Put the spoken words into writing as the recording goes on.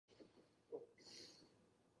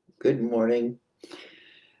Good morning.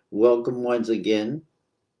 Welcome once again.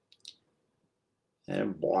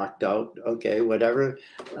 And blocked out. Okay, whatever.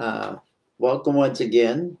 Uh, Welcome once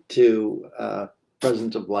again to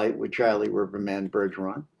Presence of Light with Charlie Riverman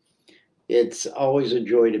Bergeron. It's always a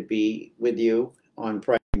joy to be with you on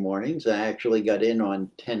Friday mornings. I actually got in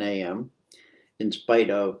on 10 a.m. in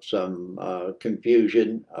spite of some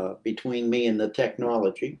confusion between me and the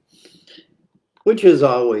technology, which is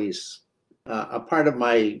always a part of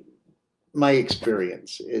my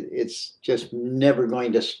experience. It's just never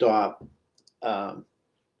going to stop um,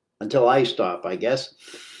 until I stop, I guess.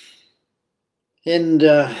 And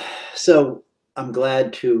so I'm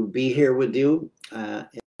glad to be here with you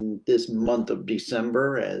in this month of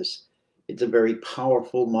December, as it's a very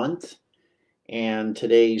powerful month. And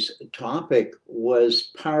today's topic was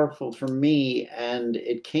powerful for me, and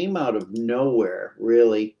it came out of nowhere,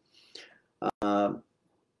 really, uh,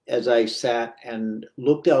 as I sat and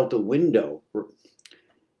looked out the window.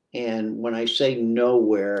 And when I say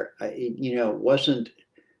nowhere, it wasn't,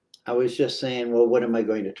 I was just saying, well, what am I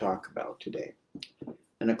going to talk about today?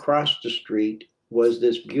 And across the street was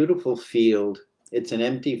this beautiful field. It's an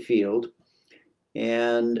empty field,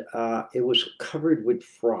 and it was covered with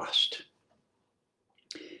frost.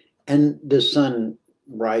 And the sun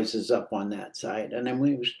rises up on that side. And I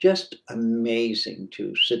mean, it was just amazing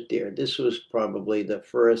to sit there. This was probably the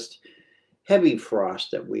first heavy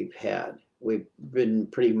frost that we've had. We've been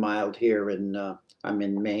pretty mild here I'm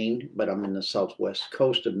in Maine, but I'm in the southwest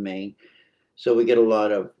coast of Maine. So we get a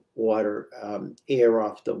lot of water, air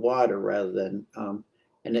off the water rather than,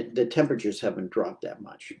 the temperatures haven't dropped that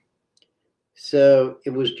much. So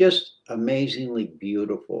it was just amazingly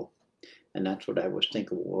beautiful. And that's what I was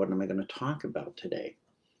thinking, what am I going to talk about today?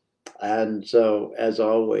 And so, as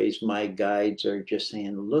always, my guides are just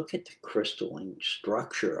saying, look at the crystalline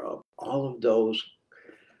structure of all of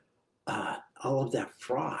that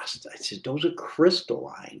frost. I said, those are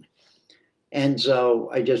crystalline. And so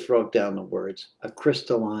I just wrote down the words, a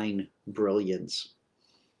crystalline brilliance.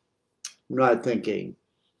 I'm not thinking,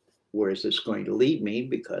 where is this going to lead me?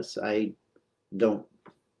 Because I don't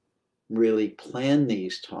really plan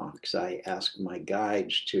these talks. I ask my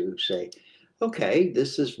guides to say, okay,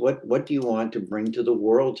 this is what do you want to bring to the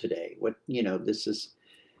world today? This is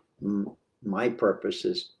my purpose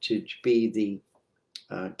is to be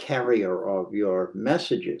the carrier of your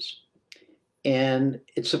messages. And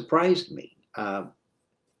it surprised me.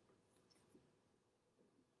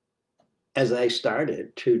 As I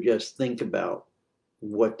started to just think about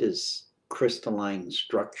what is crystalline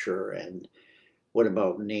structure, and what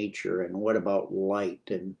about nature, and what about light,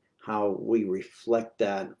 and how we reflect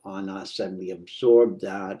that on us, and we absorb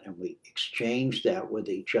that, and we exchange that with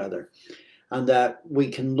each other, and that we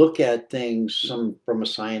can look at things from a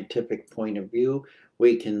scientific point of view,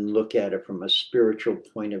 we can look at it from a spiritual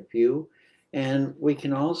point of view, and we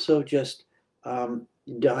can also just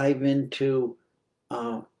dive into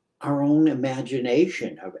our own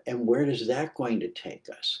imagination and where is that going to take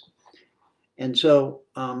us. And so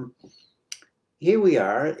here we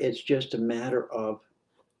are. It's just a matter of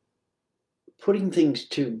putting things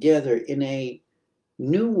together in a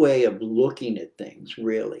new way of looking at things,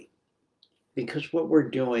 really. Because what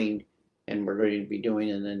we're doing, and we're going to be doing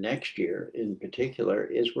in the next year in particular,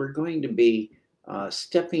 is we're going to be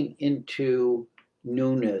stepping into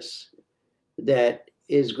newness that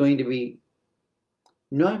is going to be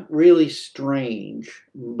not really strange,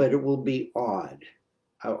 but it will be odd.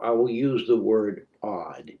 I will use the word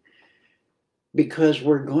odd, because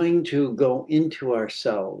we're going to go into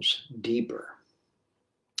ourselves deeper.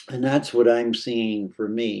 And that's what I'm seeing for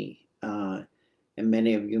me. And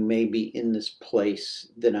many of you may be in this place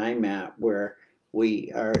that I'm at, where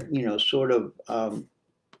we are, sort of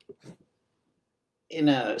in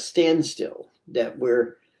a standstill, that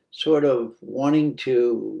we're sort of wanting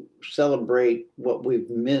to celebrate what we've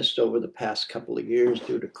missed over the past couple of years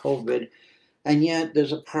due to COVID. And yet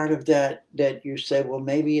there's a part of that you say, well,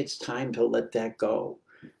 maybe it's time to let that go.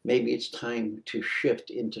 Maybe it's time to shift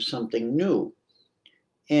into something new.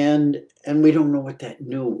 And we don't know what that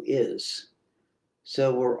new is.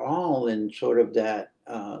 So we're all in sort of that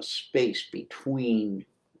space between,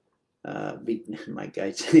 my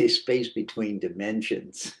guide says, space between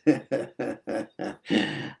dimensions.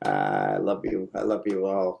 I love you. I love you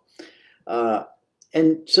all.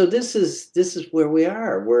 And so this is where we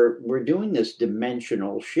are. We're doing this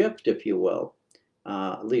dimensional shift, if you will.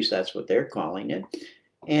 At least that's what they're calling it.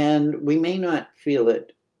 And we may not feel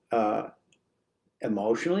it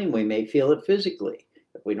emotionally. We may feel it physically.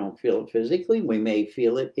 If we don't feel it physically, we may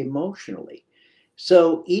feel it emotionally.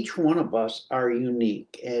 So each one of us are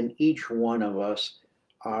unique, and each one of us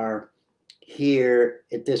are here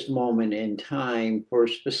at this moment in time for a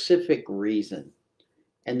specific reason.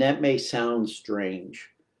 And that may sound strange,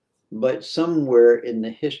 but somewhere in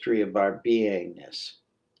the history of our beingness,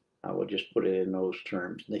 I will just put it in those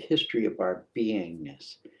terms, the history of our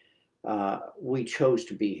beingness, we chose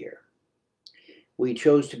to be here. We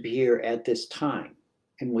chose to be here at this time,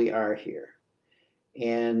 and we are here.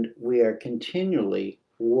 And we are continually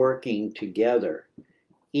working together,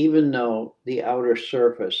 even though the outer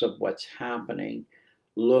surface of what's happening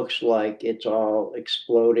looks like it's all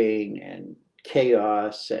exploding and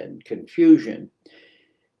chaos and confusion.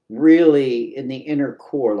 Really, in the inner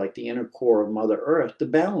core, like the inner core of Mother Earth, the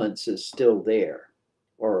balance is still there,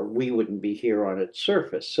 or we wouldn't be here on its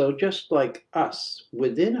surface. So just like us,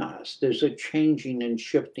 within us, there's a changing and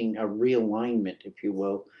shifting, a realignment, if you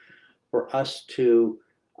will, for us to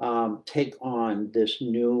take on this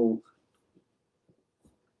new,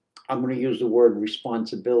 I'm going to use the word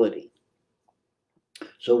responsibility.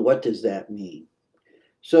 So what does that mean?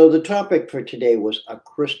 So the topic for today was a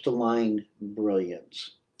crystalline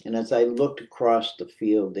brilliance. And as I looked across the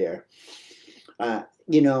field there, there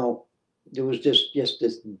was just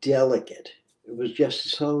this delicate, it was just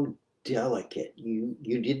so delicate. You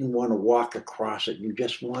didn't want to walk across it. You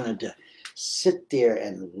just wanted to sit there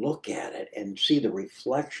and look at it and see the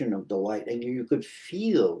reflection of the light. And you could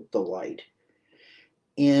feel the light.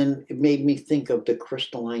 And it made me think of the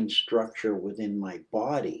crystalline structure within my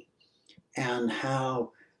body and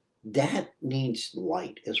how that needs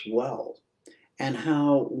light as well. And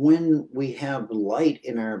how when we have light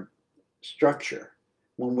in our structure,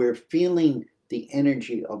 when we're feeling the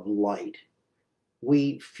energy of light,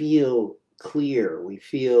 we feel clear, we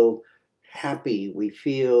feel happy, we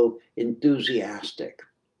feel enthusiastic.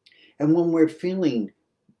 And when we're feeling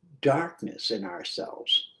darkness in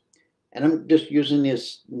ourselves, and I'm just using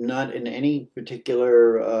this not in any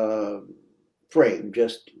particular frame,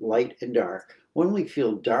 just light and dark. When we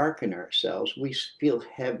feel dark in ourselves, we feel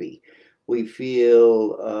heavy. We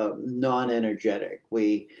feel non-energetic.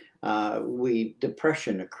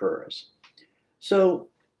 Depression occurs. So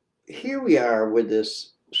here we are with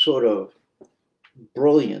this sort of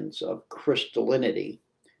brilliance of crystallinity,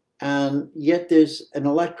 and yet there's an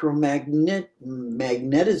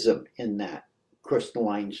magnetism in that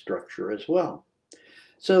crystalline structure as well.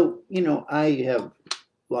 So, I have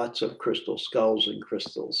lots of crystal skulls and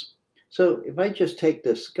crystals. So if I just take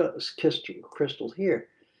this crystal here,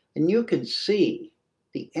 and you can see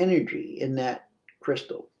the energy in that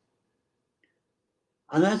crystal.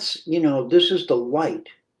 And that's, this is the light.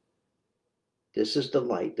 This is the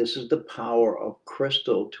light. This is the power of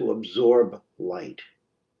crystal to absorb light.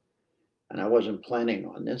 And I wasn't planning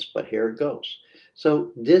on this, but here it goes.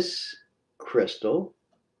 So this crystal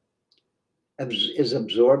is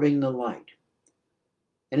absorbing the light.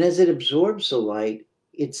 And as it absorbs the light,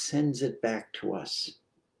 it sends it back to us.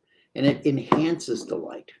 And it enhances the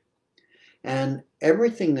light. And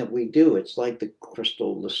everything that we do, it's like the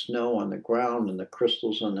crystal, the snow on the ground and the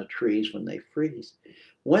crystals on the trees when they freeze.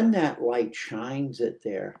 When that light shines it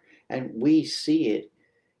there and we see it,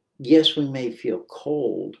 yes, we may feel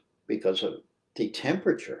cold because of the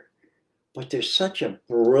temperature, but there's such a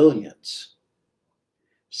brilliance,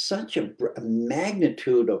 such a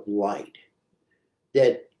magnitude of light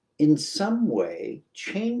that in some way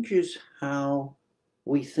changes how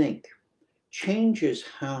we think, changes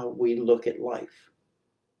how we look at life.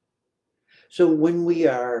 So when we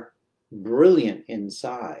are brilliant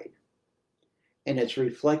inside and it's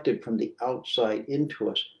reflected from the outside into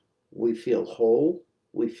us, we feel whole,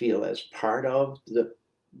 we feel as part of the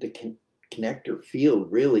connector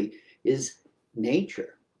field really is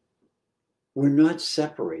nature. We're not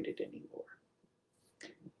separated anymore.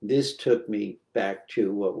 This took me back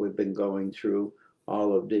to what we've been going through,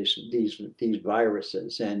 all of these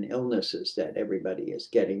viruses and illnesses that everybody is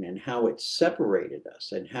getting, and how it separated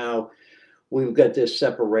us, and how we've got this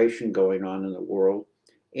separation going on in the world.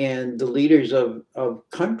 And the leaders of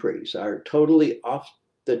countries are totally off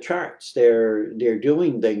the charts. They're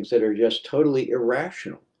doing things that are just totally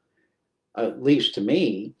irrational, at least to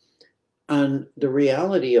me. And the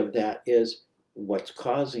reality of that is what's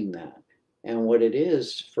causing that. And what it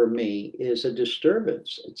is for me is a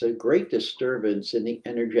disturbance. It's a great disturbance in the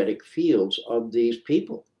energetic fields of these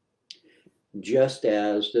people. Just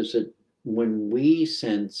as when we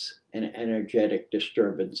sense an energetic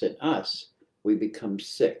disturbance in us, we become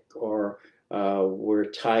sick or we're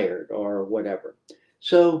tired or whatever.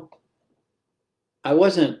 So I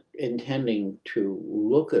wasn't intending to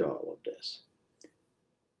look at all of this.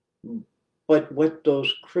 But what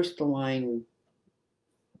those crystalline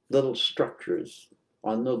little structures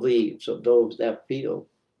on the leaves of that field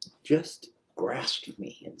just grasped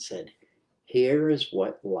me and said, here is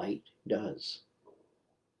what light does.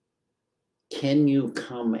 Can you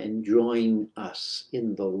come and join us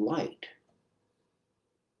in the light?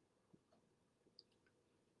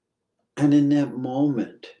 And in that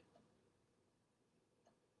moment,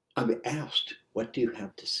 I asked, what do you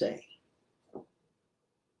have to say?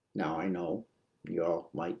 Now I know you all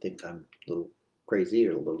might think I'm a little crazy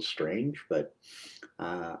or a little strange, but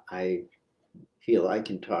I feel I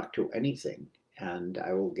can talk to anything and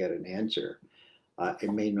I will get an answer.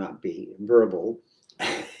 It may not be verbal,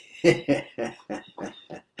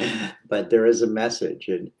 but there is a message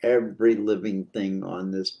in every living thing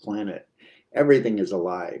on this planet. Everything is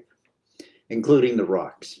alive, including the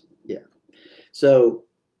rocks. Yeah. So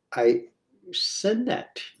I send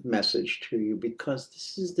that message to you because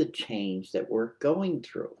this is the change that we're going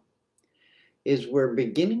through. Is we're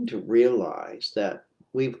beginning to realize that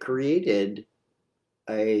we've created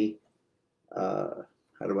a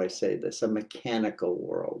how do I say this? A mechanical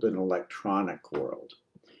world, an electronic world,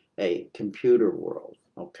 a computer world.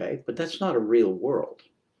 Okay, but that's not a real world.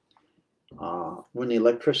 When the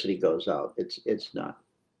electricity goes out, it's not.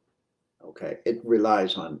 Okay, it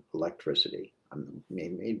relies on electricity. I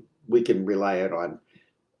mean, we can rely it on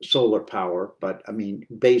solar power, but I mean,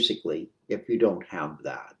 basically, if you don't have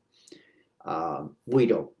that, we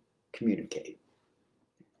don't communicate.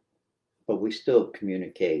 But we still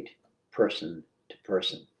communicate person to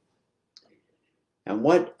person. And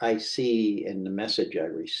what I see in the message I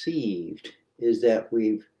received is that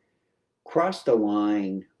we've crossed a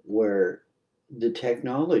line where the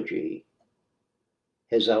technology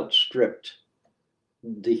has outstripped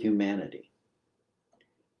the humanity.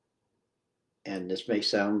 And this may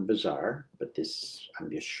sound bizarre, but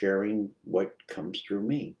I'm just sharing what comes through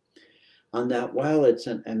me. On that, while it's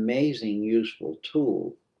an amazing, useful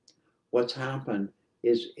tool, what's happened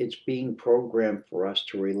is it's being programmed for us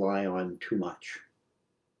to rely on too much.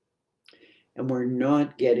 And we're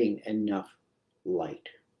not getting enough light.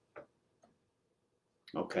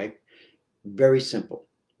 Okay? Very simple.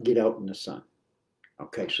 Get out in the sun.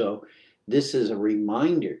 Okay, so this is a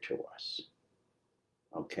reminder to us,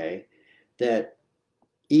 okay, that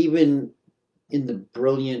even in the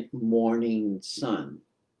brilliant morning sun,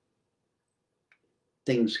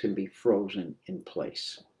 things can be frozen in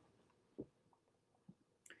place.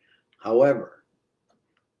 However,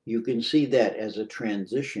 you can see that as a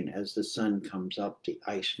transition, as the sun comes up, the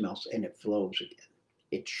ice melts and it flows again.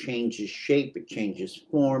 It changes shape, it changes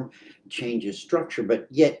form, it changes structure, but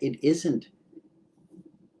yet it isn't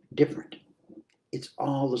different. It's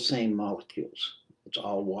all the same molecules. It's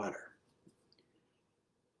all water.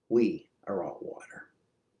 We are all water.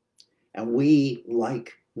 And we,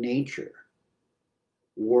 like nature,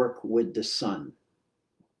 work with the sun.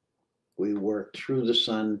 We work through the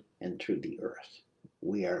sun and through the earth.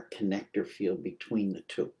 We are a connector field between the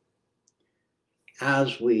two.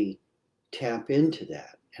 As we tap into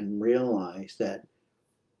that and realize that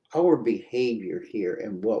our behavior here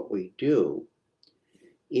and what we do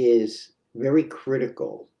is very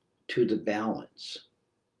critical to the balance.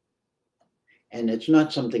 And it's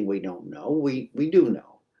not something we don't know. We do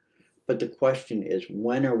know. But the question is,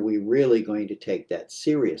 when are we really going to take that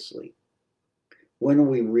seriously? When are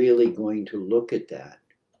we really going to look at that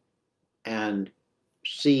and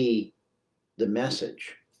see the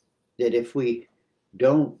message that if we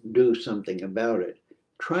don't do something about it,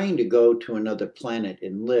 trying to go to another planet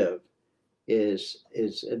and live is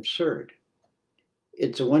absurd.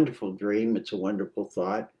 It's a wonderful dream. It's a wonderful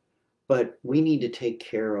thought. But we need to take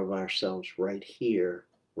care of ourselves right here,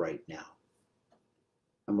 right now.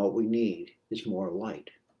 And what we need is more light.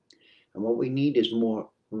 And what we need is more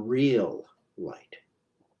real light.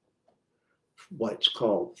 What's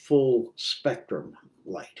called full spectrum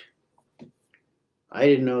light. I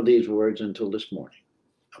didn't know these words until this morning.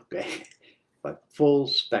 Okay? But full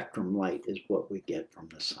spectrum light is what we get from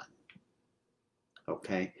the sun.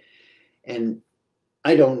 Okay? And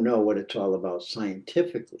I don't know what it's all about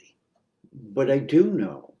scientifically, but I do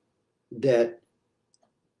know that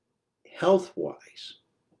health-wise,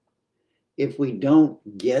 if we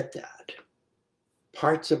don't get that,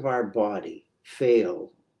 parts of our body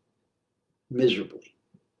fail miserably.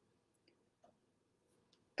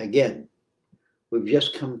 Again, we've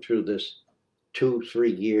just come through this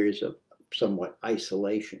 2-3 years of somewhat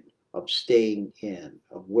isolation, of staying in,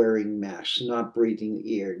 of wearing masks, not breathing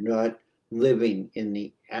air, not living in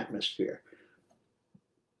the atmosphere.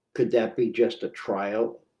 Could that be just a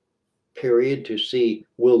trial period to see,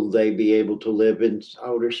 will they be able to live in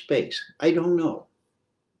outer space? I don't know.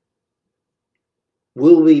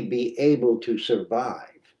 Will we be able to survive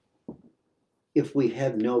if we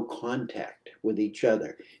have no contact with each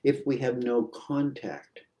other, if we have no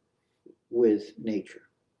contact with nature.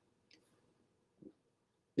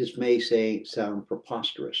 This may sound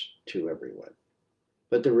preposterous to everyone,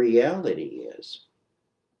 but the reality is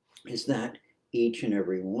that each and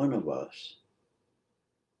every one of us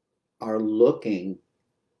are looking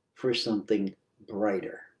for something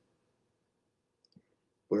brighter.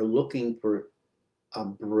 We're looking for a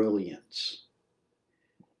brilliance,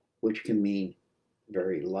 which can mean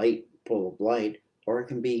very light, full of light, or it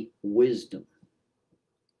can be wisdom.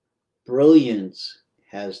 Brilliance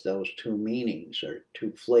has those two meanings, or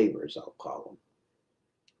two flavors, I'll call them.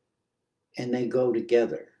 And they go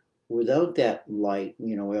together. Without that light,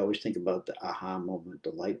 we always think about the aha moment,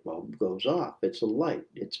 the light bulb goes off. It's a light,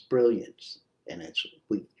 it's brilliance. And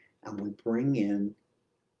we bring in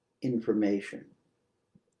information.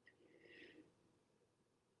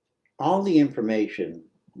 All the information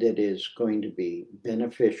that is going to be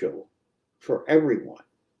beneficial for everyone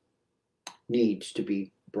needs to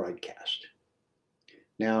be broadcast.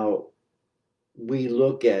 Now, we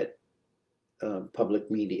look at public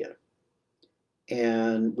media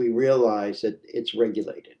and we realize that it's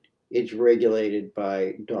regulated. It's regulated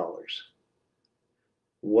by dollars.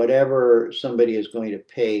 Whatever somebody is going to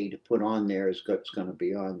pay to put on there is what's going to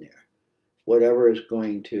be on there. Whatever is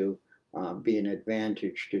going to be an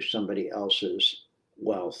advantage to somebody else's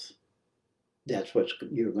wealth, that's what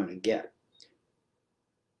you're going to get.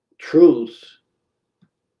 Truth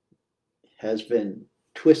has been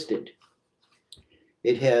twisted.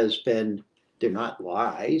 It has been, they're not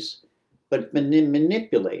lies, but been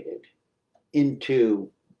manipulated into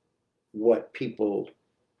what people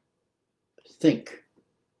think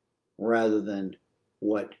rather than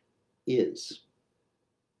what is.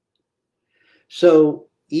 So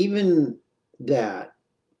even that,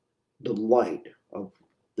 the light of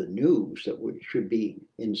the news that should be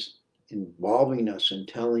involving us and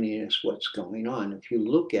telling us what's going on, if you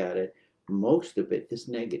look at it, most of it is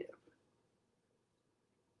negative.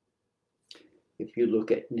 If you look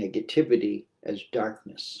at negativity as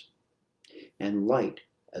darkness and light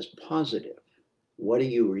as positive, what are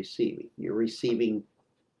you receiving? You're receiving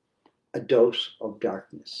a dose of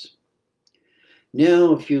darkness.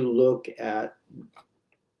 Now, if you look at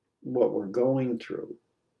what we're going through,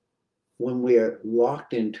 when we are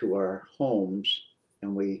locked into our homes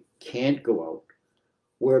and we can't go out,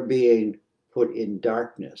 we're being put in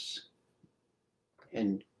darkness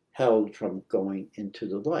and held from going into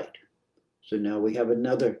the light. So now we have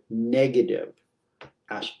another negative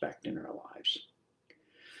aspect in our lives.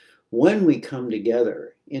 When we come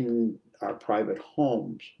together in our private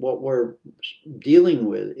homes, what we're dealing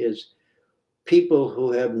with is people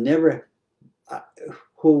who have never,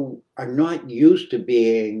 who are not used to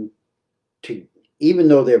being, even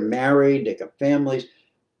though they're married, they got families,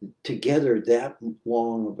 together that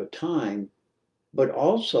long of a time, but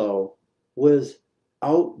also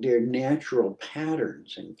without their natural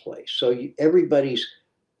patterns in place. So everybody's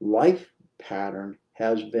life pattern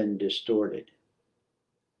has been distorted.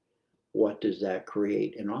 What does that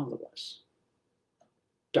create in all of us?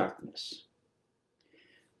 Darkness.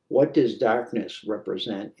 What does darkness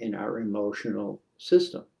represent in our emotional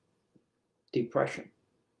system? Depression.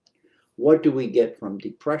 What do we get from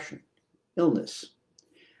depression? Illness.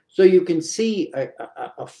 So you can see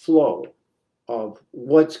a flow of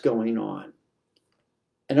what's going on.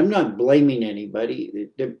 And I'm not blaming anybody.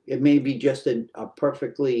 It may be just a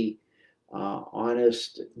perfectly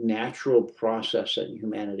honest, natural process that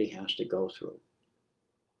humanity has to go through.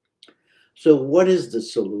 So what is the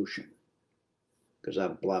solution? Because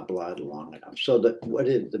I've blah-blahed long enough. So what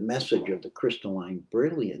is the message of the crystalline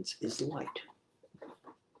brilliance is light.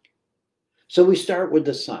 So we start with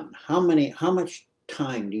the sun. How much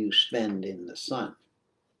time do you spend in the sun?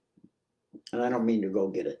 And I don't mean to go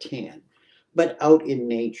get a tan, but out in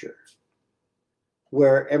nature,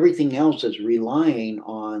 where everything else is relying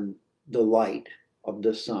on the light of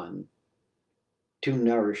the sun to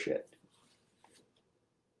nourish it.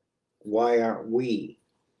 Why aren't we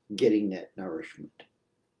getting that nourishment?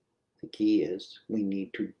 The key is we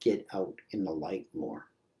need to get out in the light more,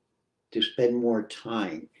 to spend more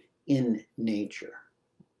time in nature,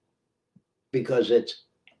 because it's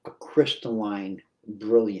a crystalline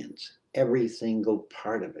brilliance. Every single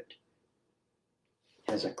part of it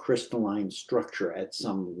has a crystalline structure at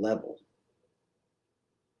some level.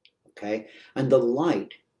 Okay? And the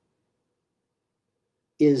light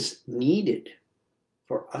is needed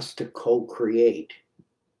for us to co-create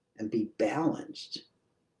and be balanced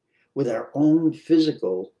with our own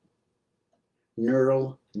physical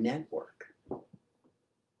neural network.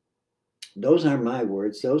 Those aren't my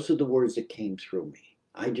words. Those are the words that came through me.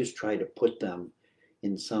 I just try to put them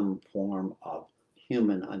in some form of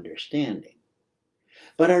human understanding.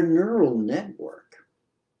 But our neural network,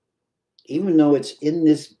 even though it's in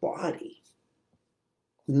this body,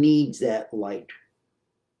 needs that light,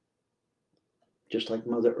 just like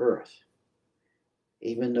Mother Earth.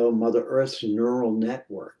 Even though Mother Earth's neural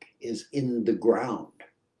network is in the ground,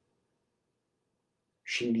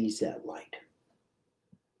 she needs that light.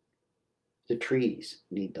 The trees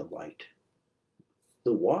need the light.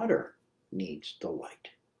 The water needs the light.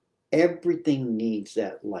 Everything needs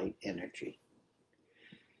that light energy.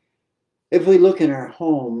 If we look in our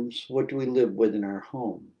homes, what do we live with in our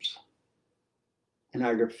homes? An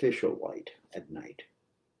artificial light at night.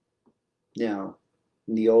 Now,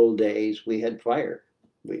 in the old days, we had fire.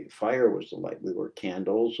 Fire was the light. We were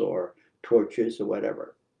candles or torches or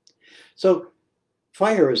whatever. So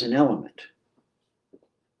fire is an element.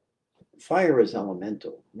 Fire is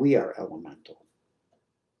elemental. We are elemental.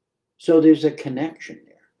 So there's a connection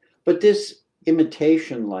there. But this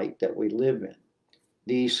imitation light that we live in,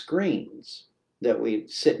 these screens that we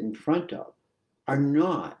sit in front of, are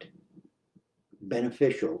not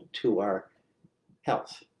beneficial to our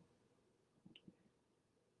health.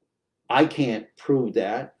 I can't prove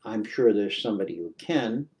that. I'm sure there's somebody who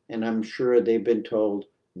can, and I'm sure they've been told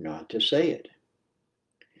not to say it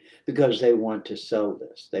because they want to sell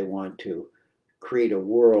this. They want to create a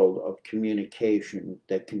world of communication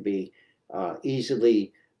that can be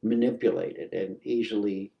easily manipulated and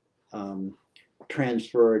easily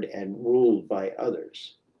transferred and ruled by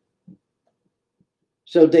others.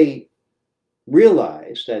 So they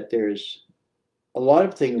realize that there's a lot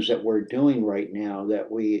of things that we're doing right now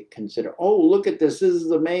that we consider, oh, look at this, this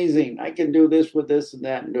is amazing. I can do this with this and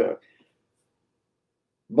that and do it.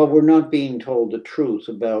 But we're not being told the truth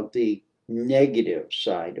about the negative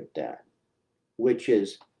side of that, which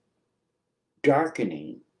is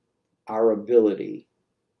darkening our ability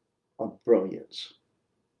of brilliance.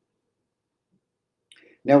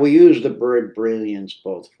 Now, we use the word brilliance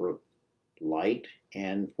both for light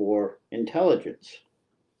and for intelligence.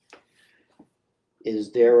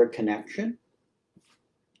 Is there a connection?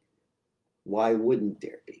 Why wouldn't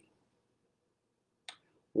there be?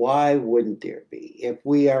 Why wouldn't there be? If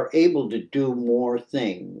we are able to do more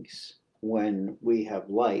things when we have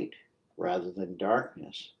light rather than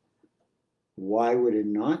darkness, why would it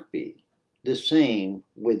not be the same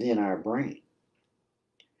within our brain?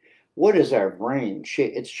 What is our brain?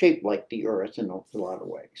 It's shaped like the earth in a lot of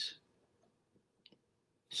ways.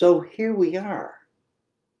 So here we are.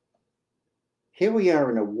 Here we are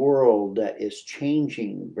in a world that is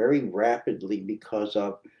changing very rapidly because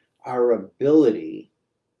of our ability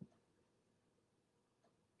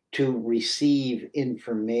to receive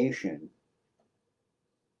information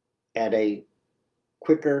at a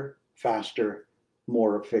quicker, faster,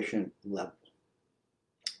 more efficient level.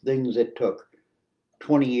 Things that took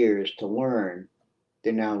 20 years to learn,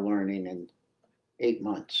 they're now learning in 8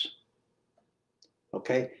 months.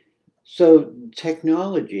 Okay? So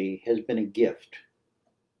technology has been a gift.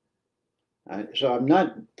 So I'm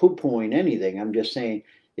not poo-pooing anything. I'm just saying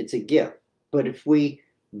it's a gift. But if we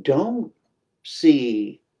don't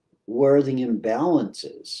see where the imbalance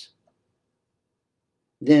is,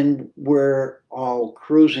 then we're all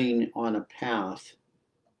cruising on a path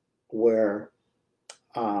where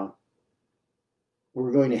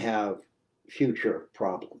we're going to have future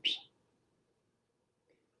problems.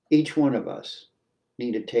 Each one of us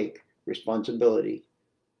need to take responsibility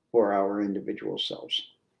for our individual selves.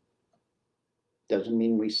 Doesn't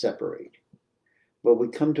mean we separate, but we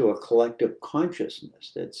come to a collective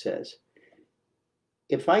consciousness that says,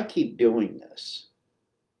 if I keep doing this,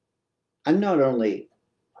 I'm not only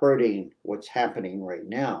hurting what's happening right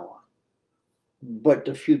now, but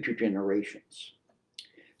the future generations.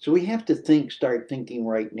 So we have to start thinking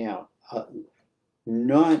right now,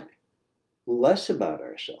 not less about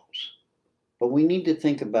ourselves, but we need to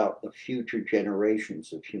think about the future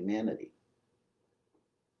generations of humanity.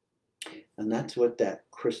 And that's what that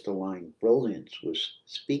crystalline brilliance was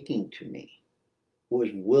speaking to me, was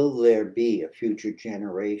will there be a future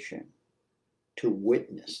generation to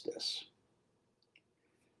witness this?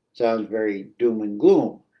 Sounds very doom and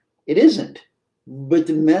gloom. It isn't, but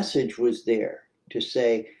the message was there to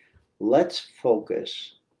say, let's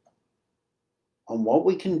focus on what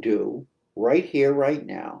we can do right here, right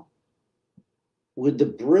now, with the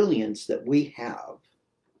brilliance that we have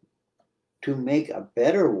to make a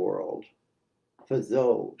better world for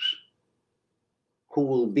those who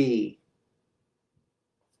will be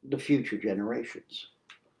the future generations.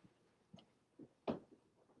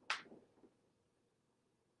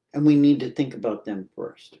 And we need to think about them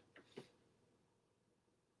first.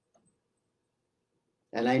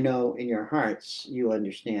 And I know in your hearts you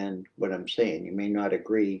understand what I'm saying. You may not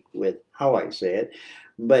agree with how I say it,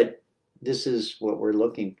 but this is what we're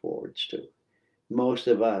looking forwards to. Most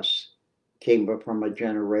of us came from a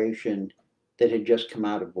generation that had just come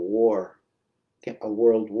out of a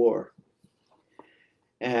world war,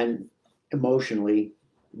 and emotionally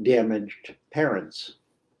damaged parents.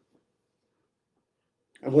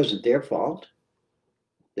 It wasn't their fault.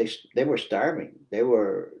 They were starving. They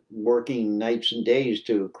were working nights and days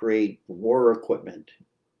to create war equipment.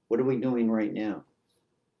 What are we doing right now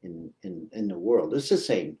in the world? It's the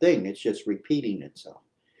same thing. It's just repeating itself.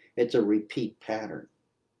 It's a repeat pattern.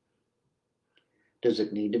 Does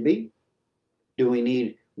it need to be? Do we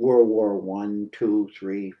need World War One, two,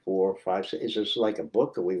 three, four, five? Is this like a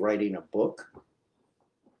book? Are we writing a book?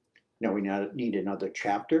 No, we need another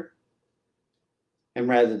chapter. And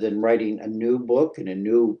rather than writing a new book and a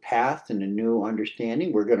new path and a new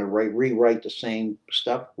understanding, we're going to rewrite the same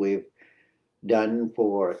stuff we've done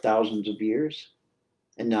for thousands of years,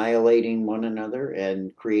 annihilating one another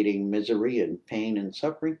and creating misery and pain and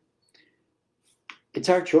suffering. It's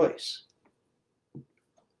our choice.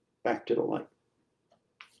 Back to the light.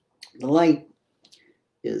 The light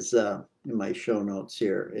is in my show notes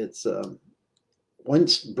here. It's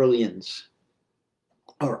once brilliance,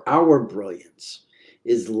 or our brilliance,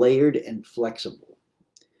 is layered and flexible,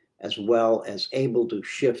 as well as able to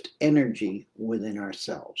shift energy within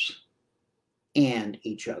ourselves and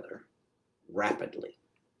each other rapidly.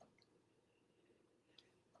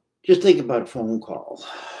 Just think about a phone call,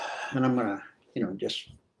 and I'm going to, just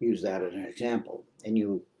use that as an example. And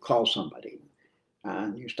you call somebody,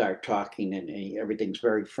 and you start talking, and everything's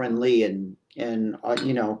very friendly, and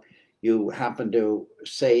you happen to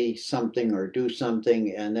say something or do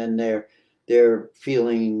something, and then they're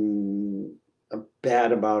feeling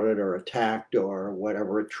bad about it or attacked or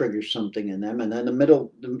whatever. It triggers something in them, and then the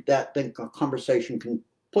middle that thing, conversation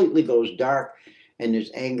completely goes dark, and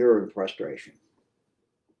there's anger and frustration.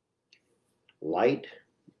 Light,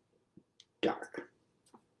 dark.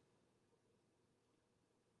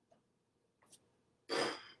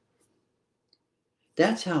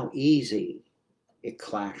 That's how easy it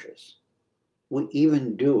clashes. We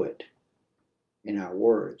even do it in our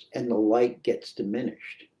words, and the light gets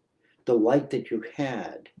diminished. The light that you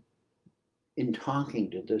had in talking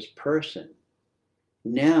to this person,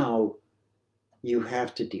 now you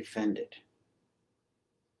have to defend it.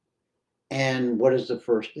 And what is the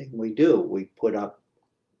first thing we do? We put up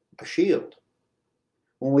a shield.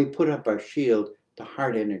 When we put up our shield, the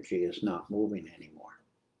heart energy is not moving anymore.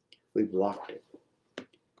 We've blocked it.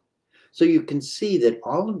 So you can see that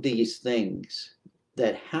all of these things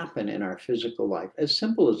that happen in our physical life, as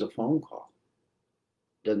simple as a phone call,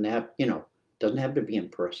 doesn't have to be in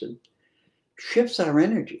person, shifts our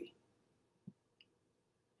energy.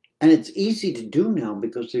 And it's easy to do now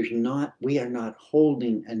because we are not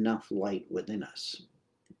holding enough light within us.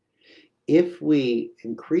 If we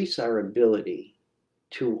increase our ability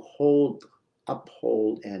to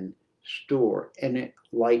uphold and store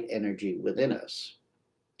light energy within us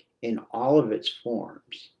in all of its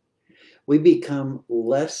forms, we become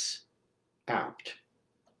less apt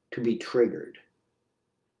to be triggered.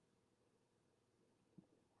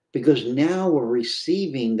 Because now we're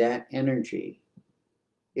receiving that energy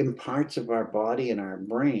in parts of our body and our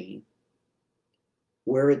brain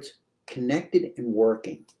where it's connected and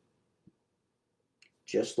working.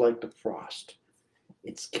 Just like the frost,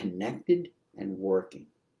 it's connected and working.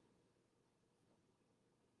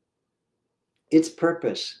 Its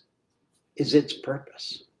purpose is its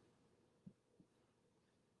purpose.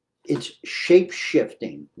 It's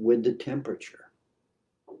shape-shifting with the temperature.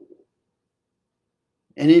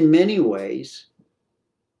 And in many ways,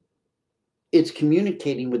 it's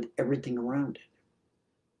communicating with everything around it.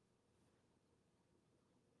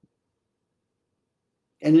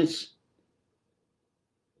 And it's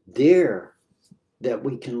there that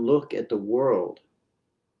we can look at the world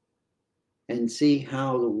and see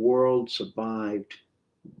how the world survived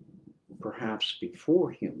perhaps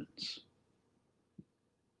before humans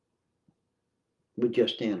with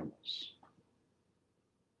just animals.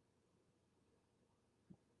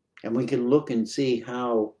 And we can look and see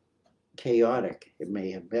how chaotic it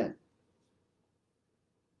may have been.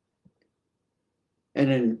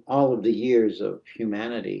 And in all of the years of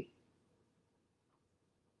humanity,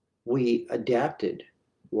 we adapted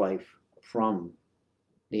life from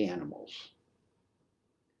the animals.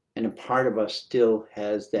 And a part of us still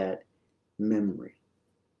has that memory.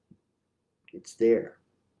 It's there.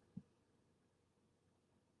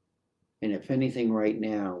 And if anything, right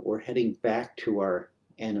now, we're heading back to our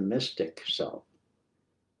animistic self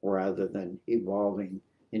rather than evolving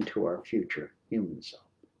into our future human self.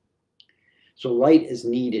 So light is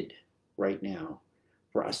needed right now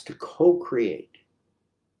for us to co-create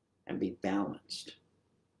and be balanced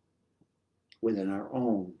within our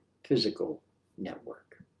own physical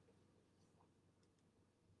network.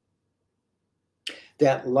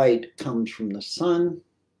 That light comes from the sun,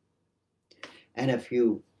 and if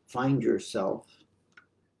you find yourself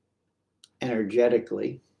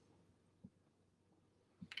energetically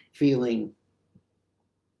feeling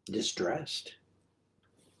distressed,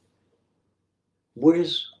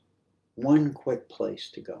 where's one quick place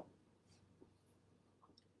to go?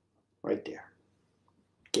 Right there.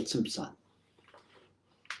 Get some sun.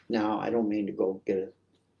 Now, I don't mean to go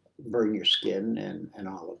burn your skin and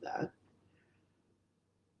all of that.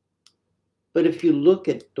 But if you look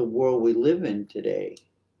at the world we live in today,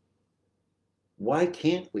 why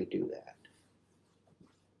can't we do that?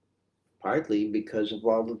 Partly because of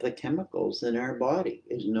all of the chemicals in our body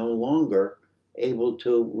is no longer able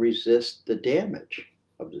to resist the damage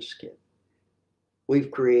of the skin.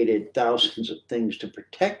 We've created thousands of things to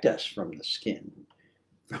protect us from the skin,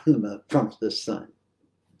 from the sun.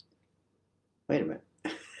 Wait a minute.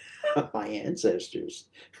 My ancestors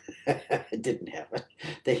didn't have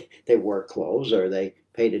it. They wore clothes, or they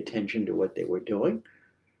paid attention to what they were doing.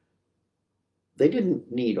 They didn't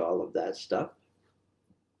need all of that stuff.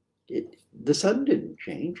 The sun didn't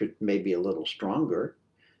change. It may be a little stronger.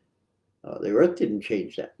 The earth didn't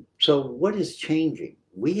change that. So what is changing?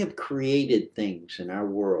 We have created things in our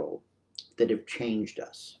world that have changed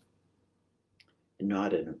us,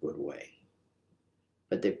 not in a good way,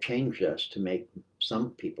 but they've changed us to make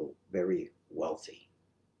some people very wealthy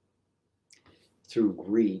through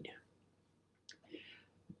greed.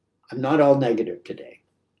 I'm not all negative today,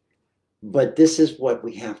 but this is what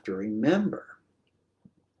we have to remember,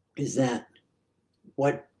 is that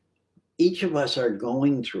what each of us are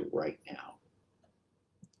going through right now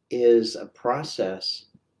is a process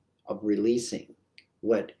of releasing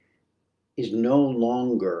what is no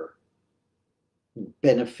longer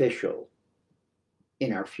beneficial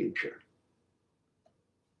in our future.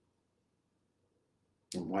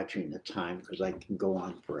 I'm watching the time because I can go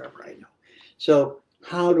on forever, I know. So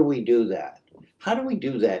how do we do that? How do we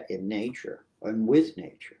do that in nature and with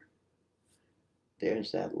nature?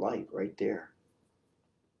 There's that light right there.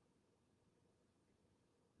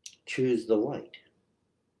 Choose the light,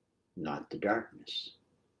 not the darkness.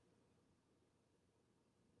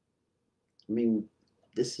 I mean,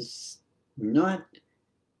 this is not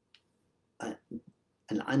an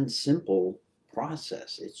unsimple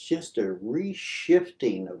process. It's just a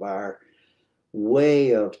reshifting of our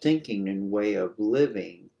way of thinking and way of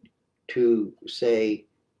living to say,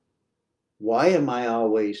 why am I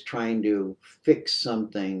always trying to fix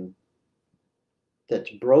something that's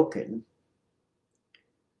broken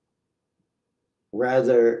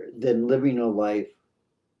rather than living a life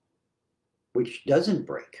which doesn't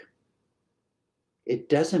break? It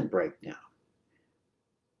doesn't break now.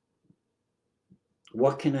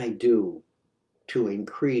 What can I do to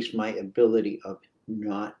increase my ability of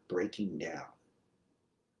not breaking down?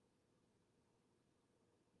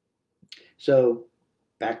 So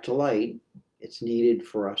back to light, it's needed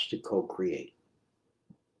for us to co-create.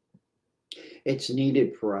 It's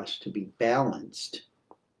needed for us to be balanced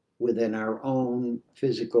within our own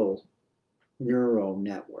physical neural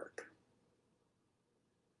network.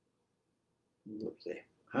 Let's see.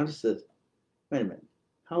 How does this, wait a minute,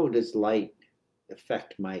 how does light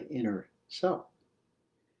affect my inner self?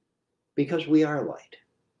 Because we are light.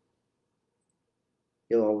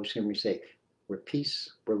 You'll always hear me say, we're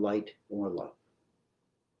peace, we're light, and we're love.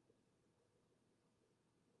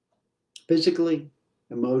 Physically,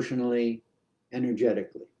 emotionally,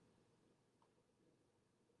 energetically.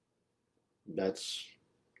 That's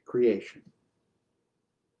creation.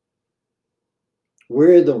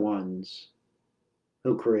 We're the ones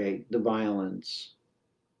who create the violence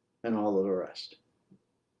and all of the rest.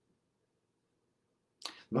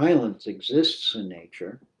 Violence exists in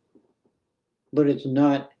nature, but it's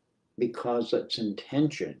not because its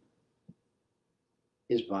intention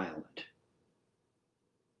is violent.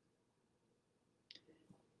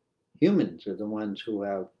 Humans are the ones who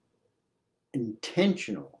have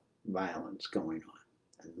intentional violence going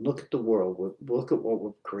on. And look at the world, look at what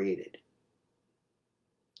we've created.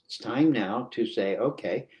 It's time now to say,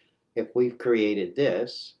 okay, if we've created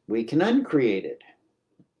this, we can uncreate it.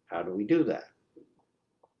 How do we do that?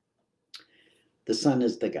 The sun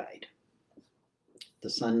is the guide. The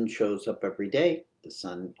sun shows up every day. The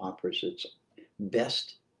sun offers its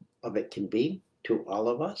best of it can be to all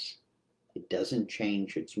of us. It doesn't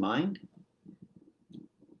change its mind.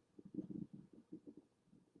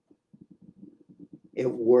 It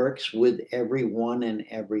works with everyone and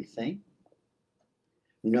everything,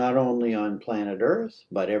 not only on planet Earth,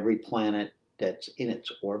 but every planet that's in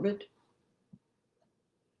its orbit.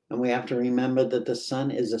 And we have to remember that the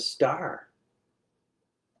sun is a star.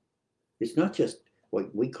 It's not just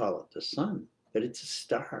what we call it, the sun, but it's a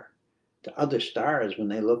star. To other stars, when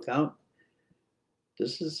they look out,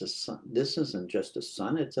 this is a sun. This isn't just a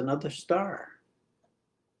sun, it's another star.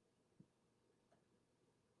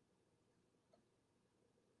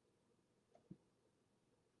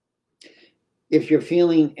 If you're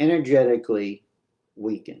feeling energetically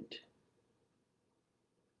weakened,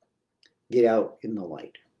 get out in the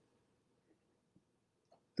light.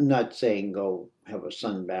 I'm not saying go have a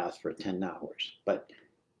sun bath for 10 hours, but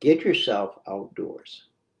get yourself outdoors.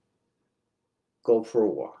 Go for a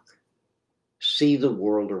walk. See the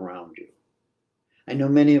world around you. I know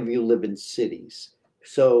many of you live in cities,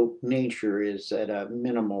 so nature is at a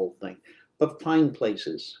minimal thing, but find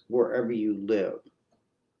places wherever you live,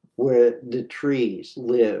 where the trees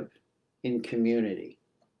live in community,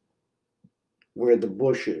 where the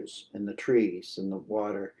bushes and the trees and the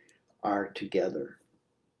water are together.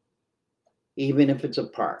 Even if it's a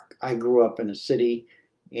park. I grew up in a city,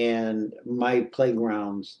 and my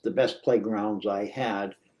playgrounds, the best playgrounds I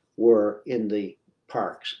had, were in the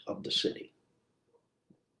parks of the city.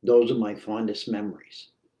 Those are my fondest memories.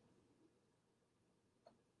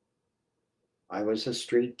 I was a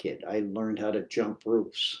street kid. I learned how to jump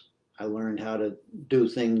roofs. I learned how to do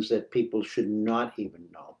things that people should not even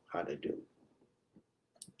know how to do.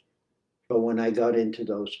 But when I got into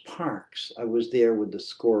those parks, I was there with the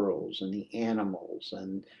squirrels and the animals,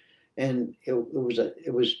 and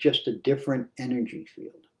it was just a different energy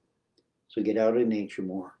field. So get out in nature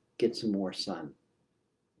more, get some more sun.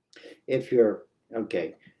 If you're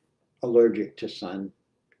allergic to sun,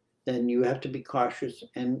 then you have to be cautious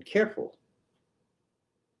and careful.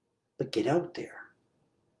 But get out there,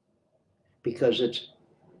 because it's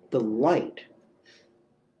the light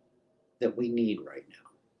that we need right now.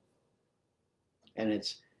 And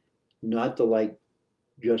it's not the light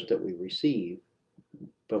just that we receive,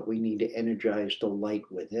 but we need to energize the light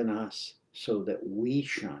within us so that we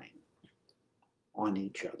shine on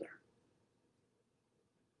each other.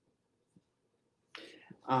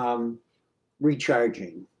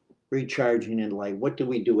 Recharging in light. What do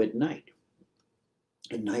we do at night?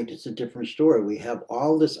 At night, it's a different story. We have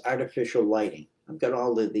all this artificial lighting. I've got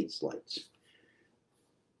all of these lights.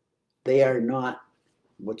 They are not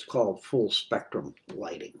what's called full spectrum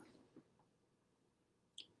lighting.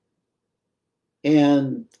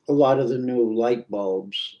 And a lot of the new light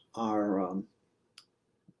bulbs are, I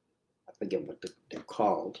forget what they're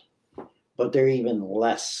called, but they're even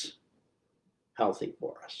less healthy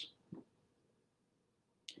for us.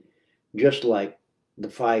 Just like the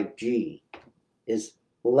 5G is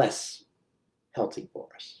less healthy for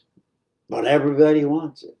us. But everybody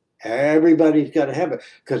wants it. Everybody's got to have it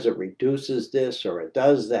because it reduces this or it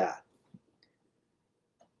does that.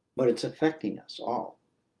 But it's affecting us all.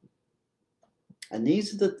 And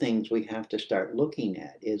these are the things we have to start looking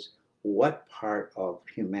at, is what part of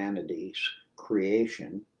humanity's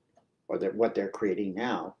creation, or what they're creating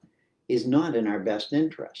now, is not in our best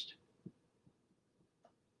interest.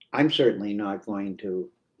 I'm certainly not going to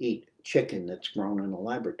eat chicken that's grown in a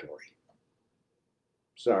laboratory.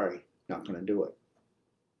 Sorry, not going to do it.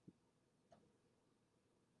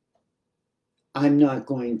 I'm not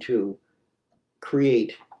going to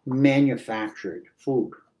create manufactured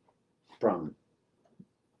food from.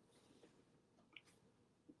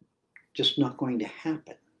 Just not going to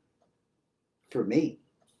happen for me.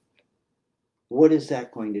 What is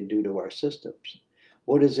that going to do to our systems?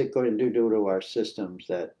 What is it going to do to our systems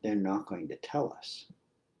that they're not going to tell us?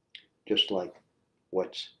 Just like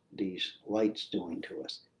what's these lights doing to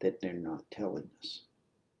us that they're not telling us.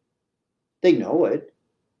 They know it.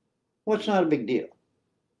 Well, it's not a big deal.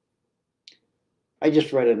 I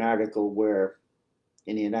just read an article where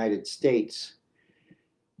in the United States,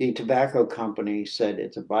 the tobacco company said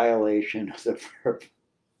it's a violation of the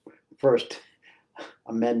First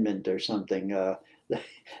Amendment or something,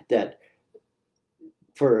 that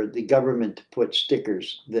for the government to put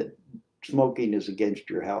stickers that smoking is against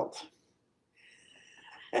your health.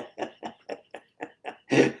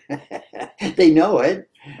 They know it,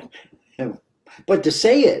 but to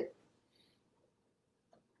say it,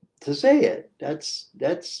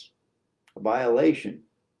 that's a violation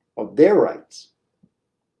of their rights,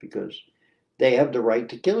 because They have the right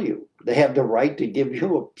to kill you. They have the right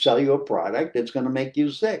to sell you a product that's going to make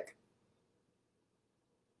you sick.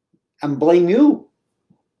 And blame you.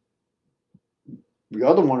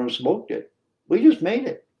 You're the one who smoked it. We just made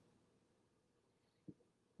it.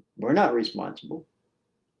 We're not responsible.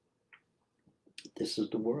 This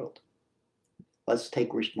is the world. Let's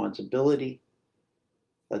take responsibility.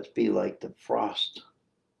 Let's be like the frost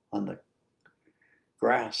on the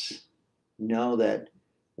grass. Know that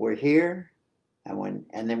we're here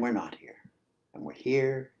and then we're not here. And we're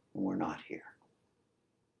here and we're not here.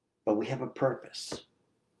 But we have a purpose.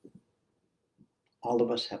 All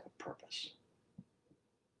of us have a purpose.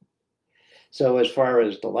 So as far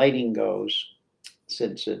as the lighting goes,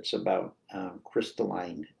 since it's about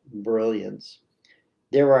crystalline brilliance,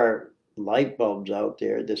 there are light bulbs out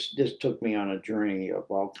there. This took me on a journey of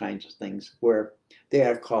all kinds of things where they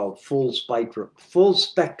are called full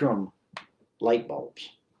spectrum light bulbs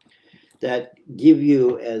that give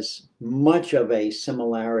you as much of a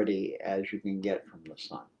similarity as you can get from the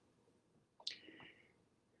sun.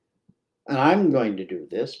 And I'm going to do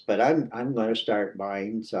this, but I'm going to start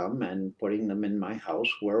buying some and putting them in my house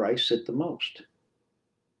where I sit the most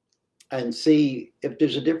and see if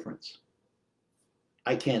there's a difference.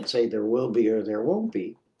 I can't say there will be or there won't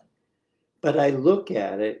be, but I look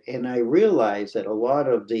at it and I realize that a lot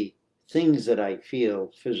of the things that I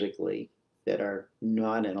feel physically that are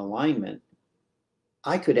not in alignment,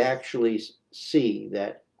 I could actually see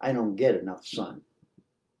that I don't get enough sun.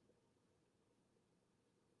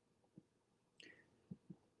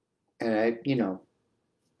 And I'm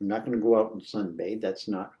not going to go out and sunbathe. That's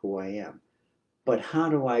not who I am. But how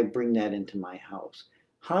do I bring that into my house?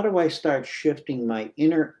 How do I start shifting my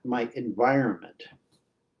environment,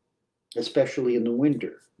 especially in the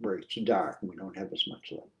winter where it's dark and we don't have as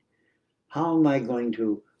much light? How am I going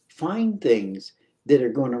to find things that are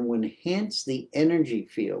going to enhance the energy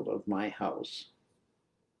field of my house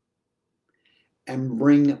and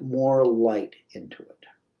bring more light into it?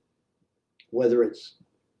 Whether it's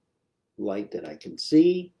light that I can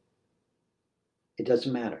see, it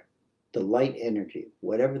doesn't matter. The light energy,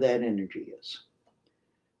 whatever that energy is.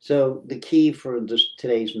 So the key for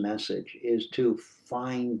today's message is to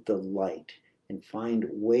find the light and find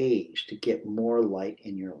ways to get more light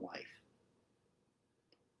in your life.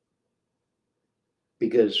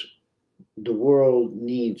 Because the world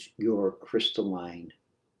needs your crystalline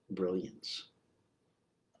brilliance,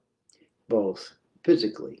 both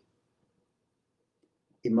physically,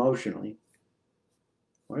 emotionally,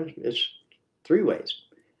 or it's three ways: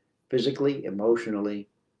 physically, emotionally,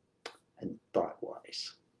 and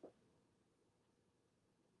thought-wise.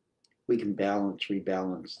 We can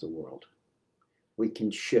rebalance the world. We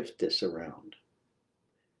can shift this around.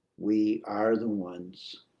 We are the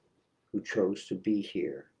ones who chose to be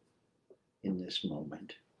here in this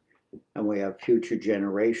moment. And we have future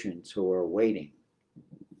generations who are waiting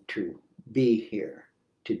to be here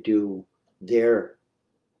to do their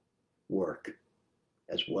work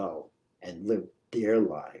as well and live their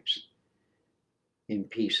lives in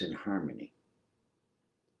peace and harmony.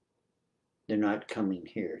 They're not coming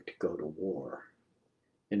here to go to war.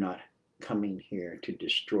 They're not coming here to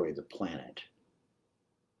destroy the planet.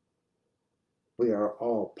 We are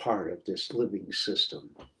all part of this living system.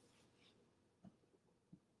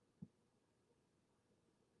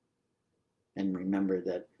 And remember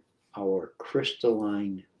that our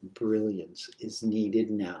crystalline brilliance is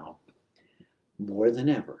needed now more than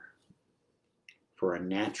ever for a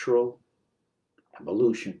natural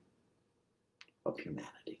evolution of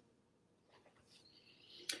humanity.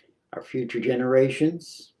 Our future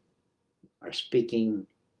generations are speaking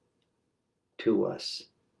to us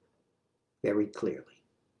very clearly.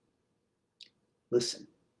 Listen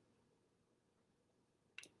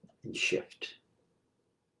and shift.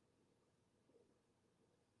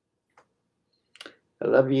 I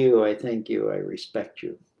love you. I thank you. I respect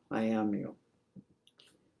you. I am you.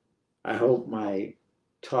 I hope my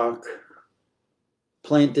talk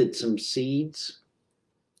planted some seeds.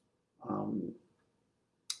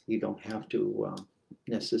 You don't have to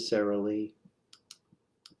necessarily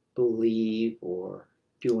believe or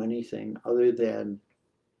do anything other than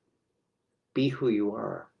be who you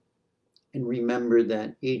are. And remember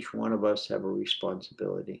that each one of us have a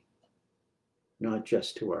responsibility, not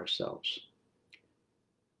just to ourselves,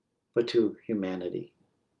 but to humanity,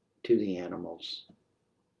 to the animals,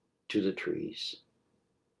 to the trees.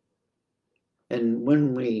 And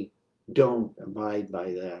when we don't abide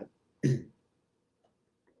by that,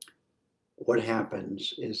 what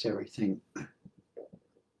happens is everything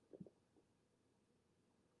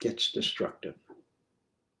gets destructive.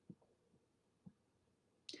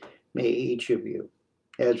 May each of you,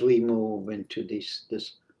 as we move into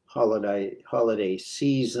this holiday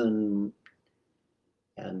season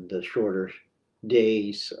and the shorter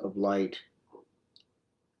days of light,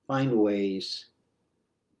 find ways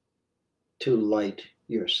to light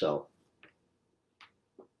yourself.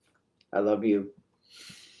 I love you.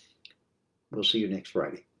 We'll see you next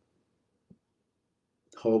Friday.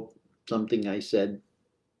 Hope something I said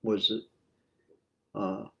was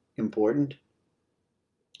important.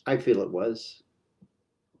 I feel it was.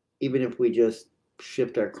 Even if we just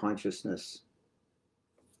shift our consciousness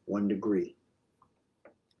 1 degree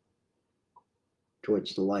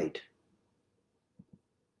towards the light,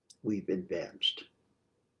 we've advanced.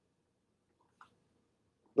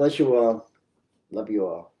 Bless you all. Love you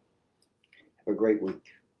all. Have a great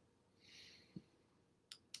week.